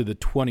nominated to the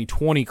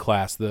 2020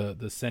 class,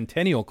 the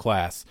Centennial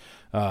class,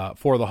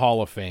 for the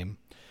Hall of Fame.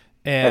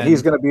 And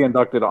he's going to be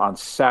inducted on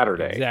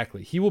Saturday.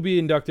 Exactly. He will be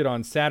inducted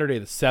on Saturday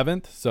the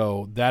 7th.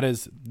 So that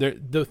is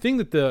the thing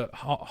that the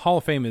Hall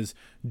of Fame is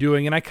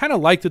doing, and I kind of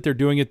like that they're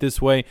doing it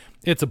this way.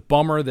 It's a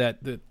bummer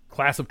that the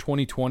class of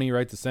 2020,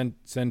 right, the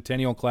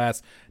Centennial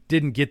class,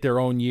 didn't get their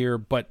own year,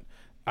 but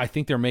I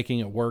think they're making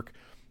it work.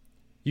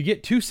 You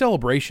get two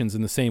celebrations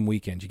in the same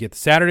weekend. You get the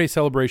Saturday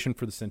celebration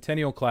for the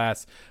Centennial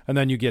class, and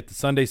then you get the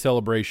Sunday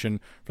celebration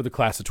for the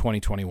class of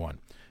 2021.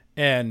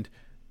 And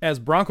as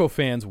Bronco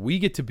fans, we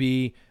get to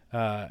be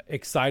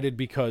excited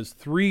because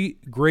three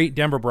great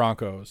Denver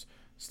Broncos,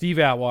 Steve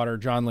Atwater,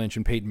 John Lynch,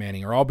 and Peyton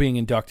Manning, are all being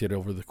inducted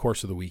over the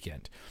course of the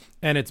weekend.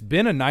 And it's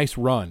been a nice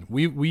run.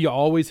 We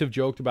always have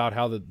joked about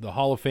how the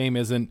Hall of Fame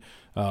isn't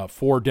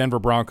for Denver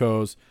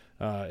Broncos.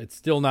 It's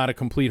still not a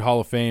complete Hall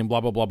of Fame,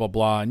 blah, blah, blah, blah,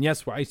 blah. And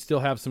yes, I still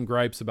have some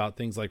gripes about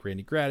things like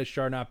Randy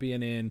Gradishar not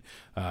being in.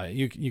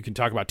 You can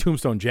talk about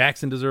Tombstone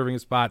Jackson deserving a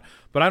spot,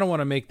 but I don't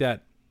want to make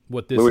that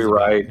what this Louis is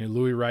Wright. about.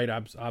 Louis Wright,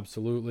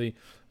 absolutely.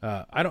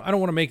 I don't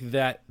want to make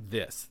that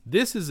this.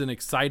 This is an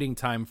exciting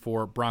time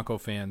for Bronco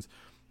fans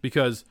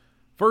because,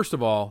 first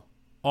of all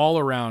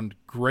around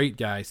great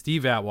guy,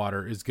 Steve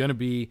Atwater, is going to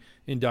be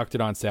inducted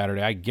on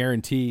Saturday. I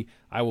guarantee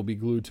I will be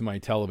glued to my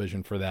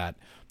television for that.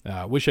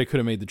 Wish I could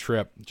have made the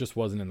trip. Just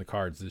wasn't in the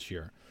cards this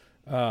year.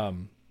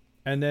 And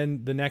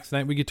then the next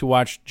night we get to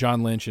watch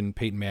John Lynch and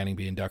Peyton Manning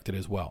be inducted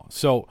as well.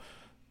 So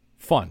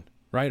fun,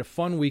 right? A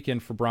fun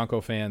weekend for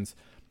Bronco fans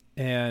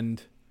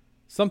and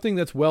something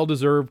that's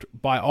well-deserved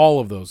by all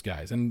of those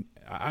guys. And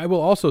I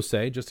will also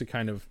say, just to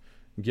kind of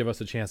give us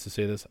a chance to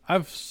say this,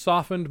 I've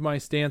softened my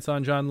stance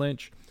on John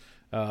Lynch.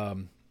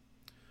 I've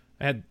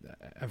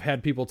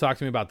had people talk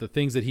to me about the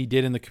things that he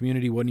did in the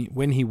community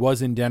when he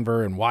was in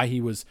Denver and why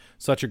he was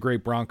such a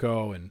great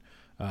Bronco. And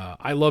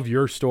I love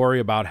your story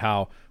about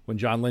how when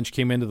John Lynch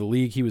came into the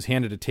league, he was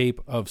handed a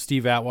tape of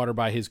Steve Atwater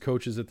by his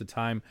coaches at the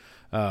time,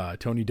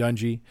 Tony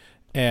Dungy,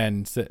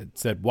 and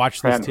said,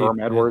 watch this tape.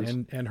 Herm Edwards.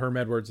 And Herm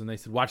Edwards. And they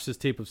said, watch this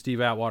tape of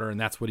Steve Atwater, and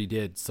that's what he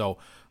did. So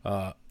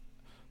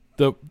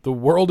the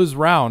world is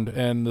round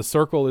and the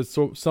circle is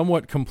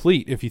somewhat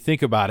complete if you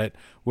think about it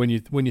when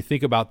you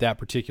think about that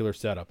particular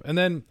setup. And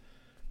then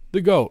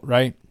the GOAT,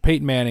 right?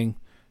 Peyton Manning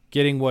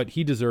getting what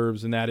he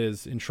deserves, and that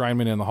is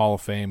enshrinement in the Hall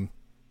of Fame.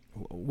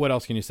 What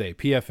else can you say?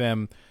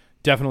 PFM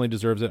definitely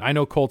deserves it. I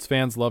know Colts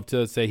fans love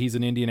to say he's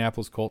an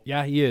Indianapolis Colt.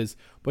 Yeah, he is,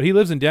 but he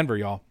lives in Denver,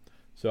 y'all.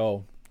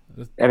 So,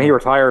 and he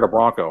retired a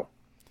Bronco.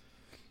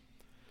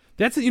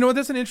 That's an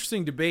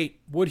interesting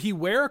debate. Would he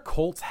wear a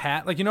Colts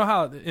hat? Like, you know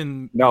how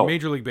in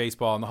Major League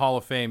Baseball, in the Hall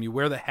of Fame, you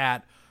wear the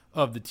hat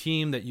of the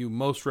team that you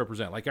most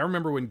represent. Like, I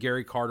remember when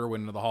Gary Carter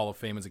went into the Hall of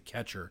Fame as a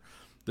catcher,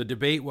 the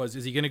debate was,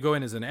 is he going to go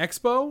in as an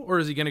Expo or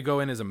is he going to go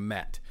in as a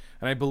Met?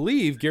 And I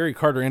believe Gary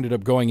Carter ended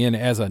up going in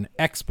as an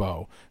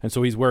Expo, and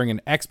so he's wearing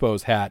an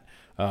Expos hat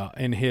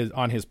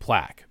on his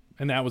plaque.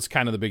 And that was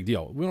kind of the big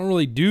deal. We don't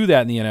really do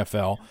that in the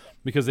NFL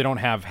because they don't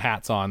have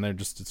hats on.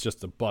 It's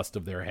just a bust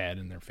of their head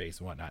and their face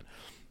and whatnot.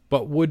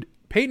 But would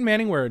Peyton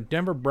Manning wear a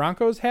Denver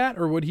Broncos hat,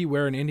 or would he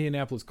wear an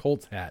Indianapolis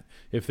Colts hat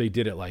if they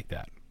did it like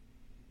that?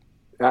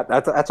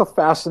 That's a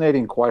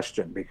fascinating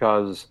question,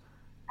 because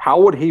how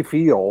would he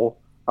feel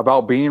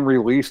about being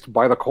released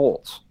by the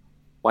Colts?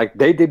 Like,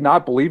 they did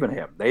not believe in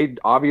him. They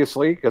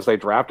obviously, because they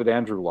drafted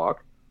Andrew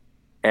Luck,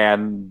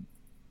 and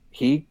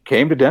he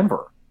came to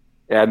Denver,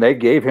 and they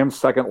gave him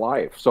second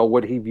life. So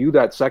would he view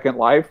that second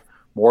life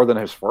more than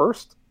his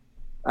first?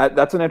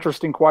 That's an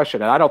interesting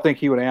question, and I don't think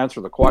he would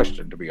answer the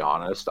question, to be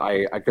honest.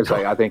 I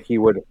think he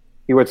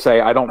would say,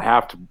 I don't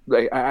have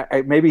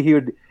to. Maybe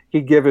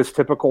he'd give his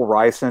typical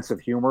wry sense of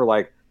humor,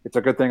 like, it's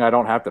a good thing I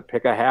don't have to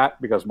pick a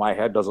hat because my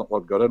head doesn't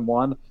look good in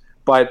one.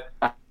 But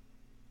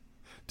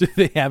do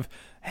they have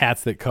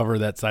hats that cover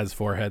that size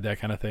forehead, that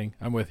kind of thing?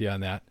 I'm with you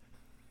on that.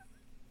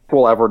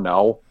 We'll ever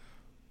know.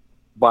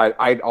 But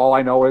all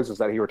I know is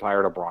that he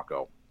retired a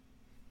Bronco.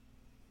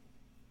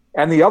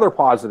 And the other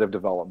positive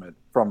development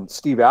from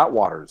Steve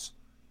Atwater's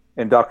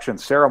induction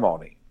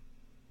ceremony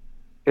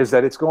is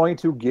that it's going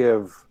to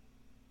give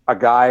a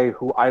guy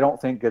who I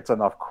don't think gets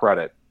enough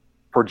credit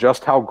for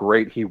just how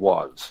great he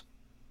was.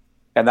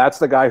 And that's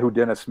the guy who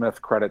Dennis Smith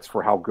credits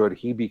for how good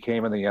he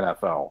became in the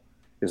NFL,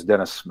 is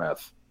Dennis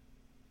Smith.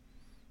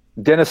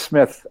 Dennis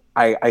Smith,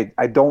 I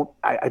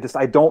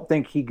don't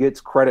think he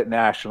gets credit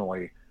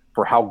nationally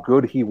for how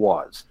good he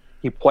was.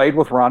 He played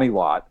with Ronnie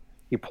Lott.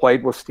 He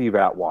played with Steve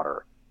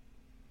Atwater.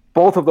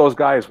 Both of those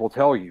guys will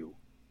tell you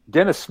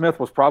Dennis Smith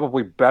was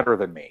probably better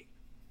than me.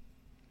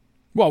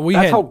 Well,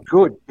 that's how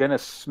good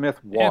Dennis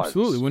Smith was.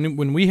 Absolutely.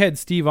 When we had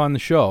Steve on the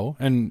show,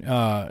 and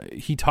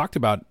he talked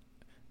about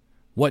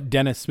what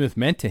Dennis Smith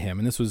meant to him.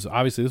 And this was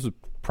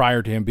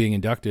prior to him being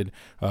inducted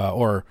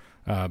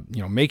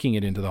making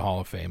it into the Hall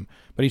of Fame.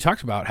 But he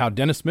talked about how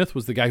Dennis Smith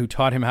was the guy who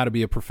taught him how to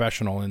be a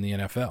professional in the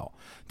NFL.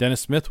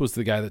 Dennis Smith was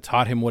the guy that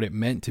taught him what it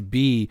meant to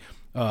be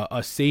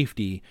a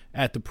safety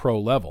at the pro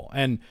level.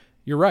 And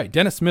you're right.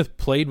 Dennis Smith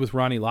played with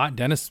Ronnie Lott.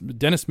 Dennis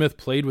Smith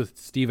played with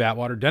Steve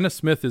Atwater. Dennis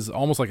Smith is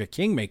almost like a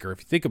kingmaker if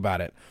you think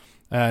about it.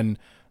 And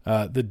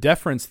the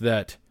deference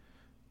that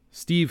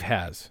Steve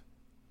has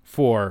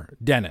for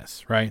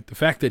Dennis, right? The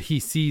fact that he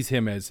sees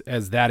him as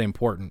that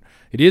important,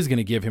 it is going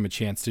to give him a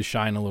chance to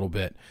shine a little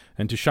bit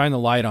and to shine the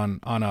light on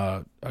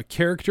a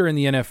character in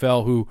the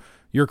NFL who,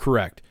 you're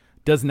correct,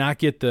 does not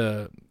get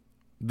the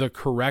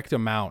correct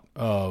amount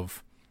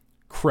of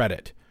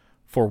credit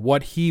for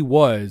what he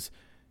was,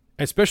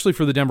 especially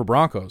for the Denver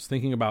Broncos.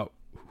 Thinking about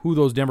who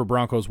those Denver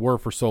Broncos were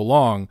for so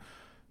long,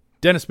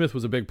 Dennis Smith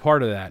was a big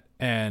part of that.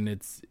 And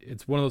it's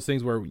one of those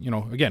things where,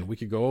 again, we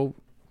could go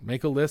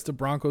make a list of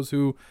Broncos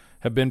who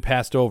have been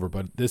passed over,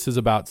 but this is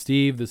about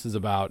Steve. This is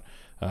about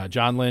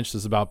John Lynch. This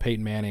is about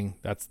Peyton Manning.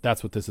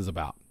 That's what this is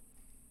about.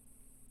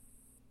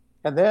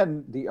 And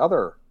then the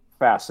other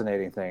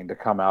fascinating thing to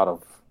come out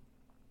of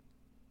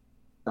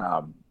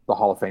the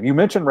Hall of Fame, you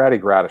mentioned Randy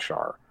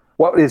Gradishar.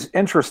 What is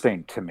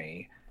interesting to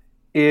me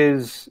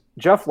is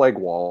Jeff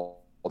Legwold,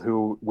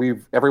 who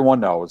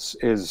everyone knows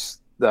is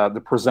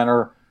the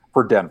presenter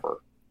for Denver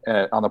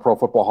on the Pro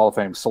Football Hall of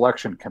Fame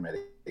selection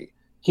committee.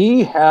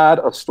 He had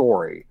a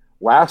story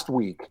last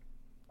week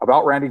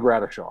about Randy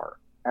Gradishar,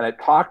 and it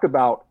talked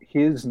about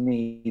his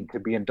need to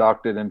be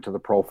inducted into the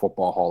Pro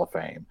Football Hall of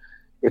Fame.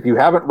 If you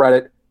haven't read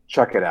it,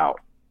 check it out.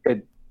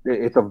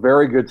 It's a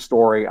very good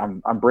story.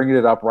 I'm bringing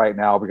it up right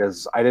now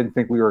because I didn't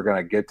think we were going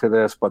to get to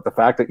this, but the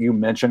fact that you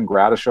mentioned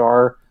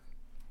Gradishar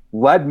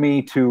led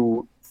me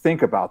to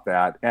think about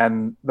that.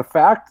 And the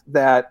fact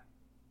that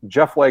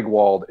Jeff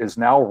Legwold is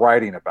now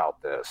writing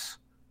about this,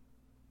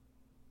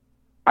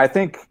 I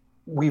think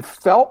we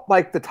felt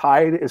like the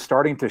tide is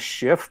starting to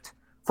shift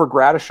for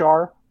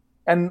Gradishar.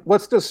 And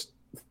let's just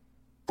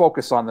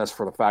focus on this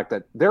for the fact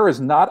that there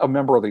is not a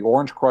member of the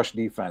Orange Crush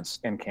defense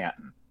in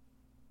Canton.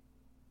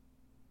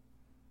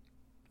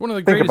 One of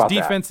the greatest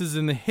defenses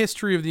in the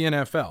history of the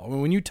NFL.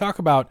 When you talk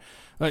about,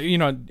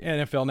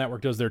 NFL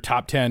Network does their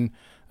top 10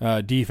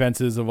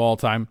 defenses of all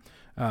time.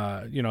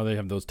 They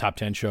have those top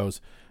 10 shows.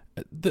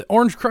 The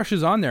Orange Crush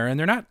is on there, and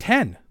they're not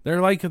 10.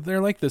 They're like the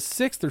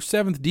 6th or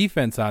 7th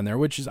defense on there,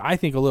 which is, I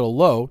think, a little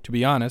low, to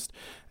be honest.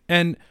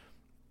 And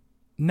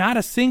not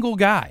a single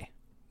guy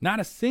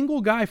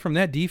from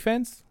that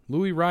defense,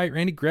 Louis Wright,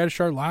 Randy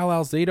Gradishar, Lyle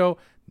Alzado,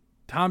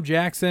 Tom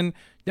Jackson,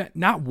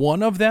 not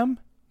one of them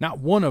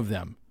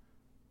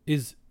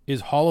is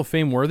Hall of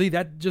Fame worthy.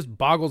 That just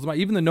boggles my.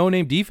 Even the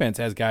no-name defense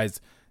has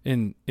guys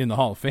in the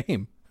Hall of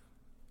Fame.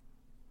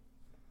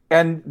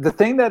 And the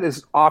thing that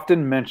is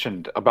often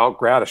mentioned about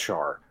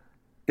Gradishar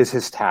is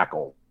his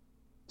tackle.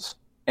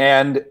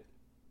 And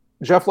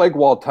Jeff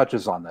Legwold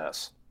touches on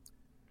this.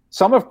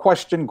 Some have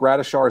questioned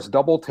Gradishar's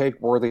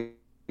double-take-worthy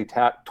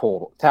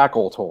tackle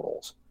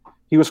totals.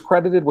 He was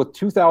credited with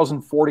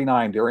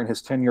 2,049 during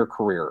his 10-year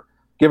career,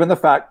 given the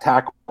fact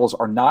tackles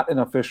are not an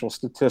official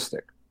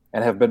statistic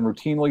and have been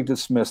routinely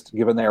dismissed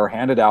given they are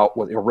handed out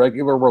with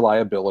irregular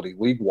reliability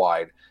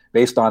league-wide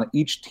based on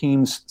each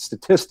team's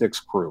statistics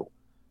crew.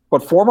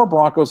 But former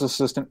Broncos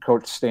assistant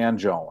coach Stan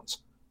Jones,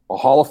 a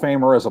Hall of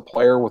Famer as a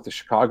player with the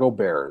Chicago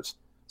Bears,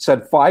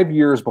 said 5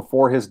 years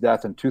before his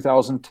death in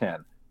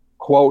 2010,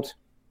 quote,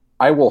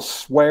 "I will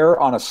swear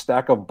on a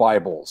stack of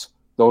Bibles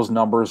those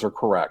numbers are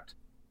correct.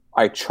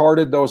 I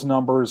charted those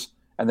numbers,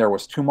 and there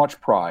was too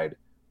much pride,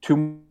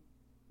 too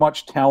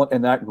much talent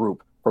in that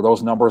group for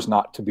those numbers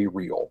not to be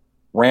real.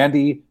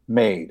 Randy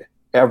made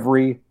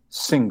every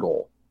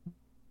single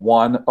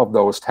one of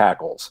those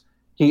tackles."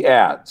 He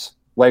adds,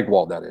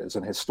 Legwold, that is,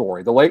 in his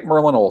story, the late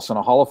Merlin Olsen,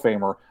 a Hall of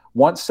Famer,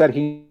 once said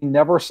he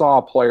never saw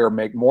a player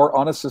make more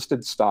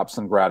unassisted stops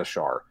than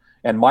Gradishar.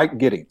 And Mike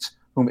Giddings,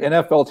 whom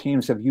NFL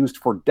teams have used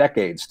for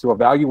decades to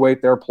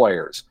evaluate their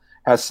players,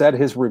 has said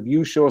his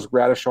review shows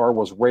Gradishar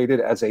was rated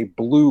as a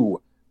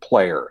blue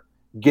player,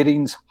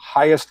 Giddings'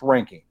 highest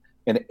ranking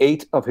in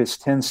 8 of his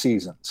 10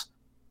 seasons.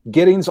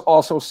 Giddings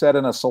also said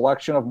in a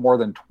selection of more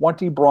than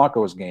 20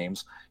 Broncos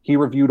games he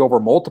reviewed over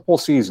multiple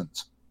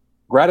seasons,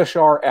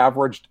 Gradishar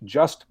averaged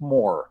just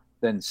more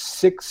than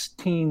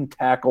 16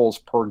 tackles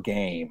per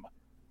game,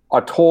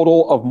 a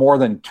total of more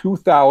than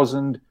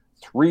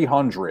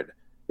 2,300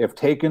 if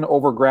taken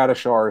over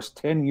Gradishar's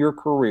 10-year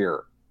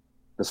career,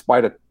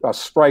 despite a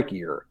strike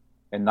year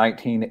in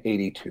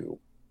 1982.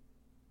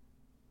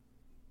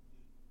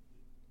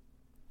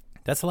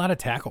 That's a lot of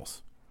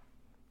tackles.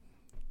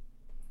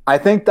 I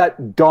think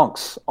that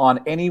dunks on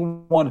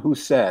anyone who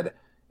said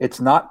it's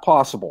not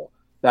possible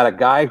that a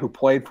guy who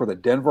played for the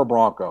Denver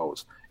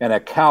Broncos in a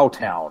cow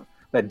town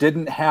that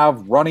didn't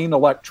have running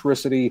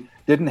electricity,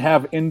 didn't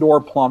have indoor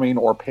plumbing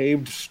or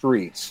paved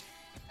streets,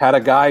 had a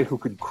guy who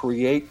could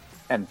create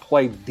and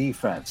play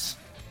defense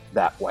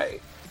that way.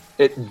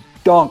 It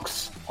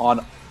dunks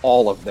on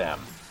all of them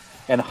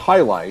and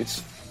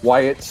highlights why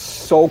it's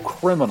so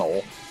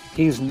criminal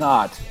he's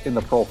not in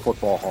the Pro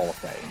Football Hall of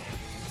Fame.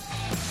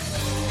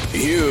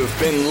 You've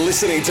been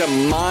listening to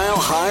Mile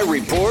High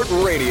Report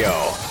Radio.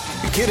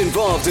 Get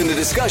involved in the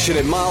discussion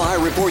at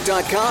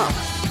milehighreport.com.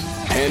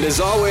 And as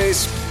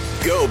always,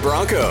 go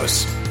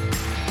Broncos.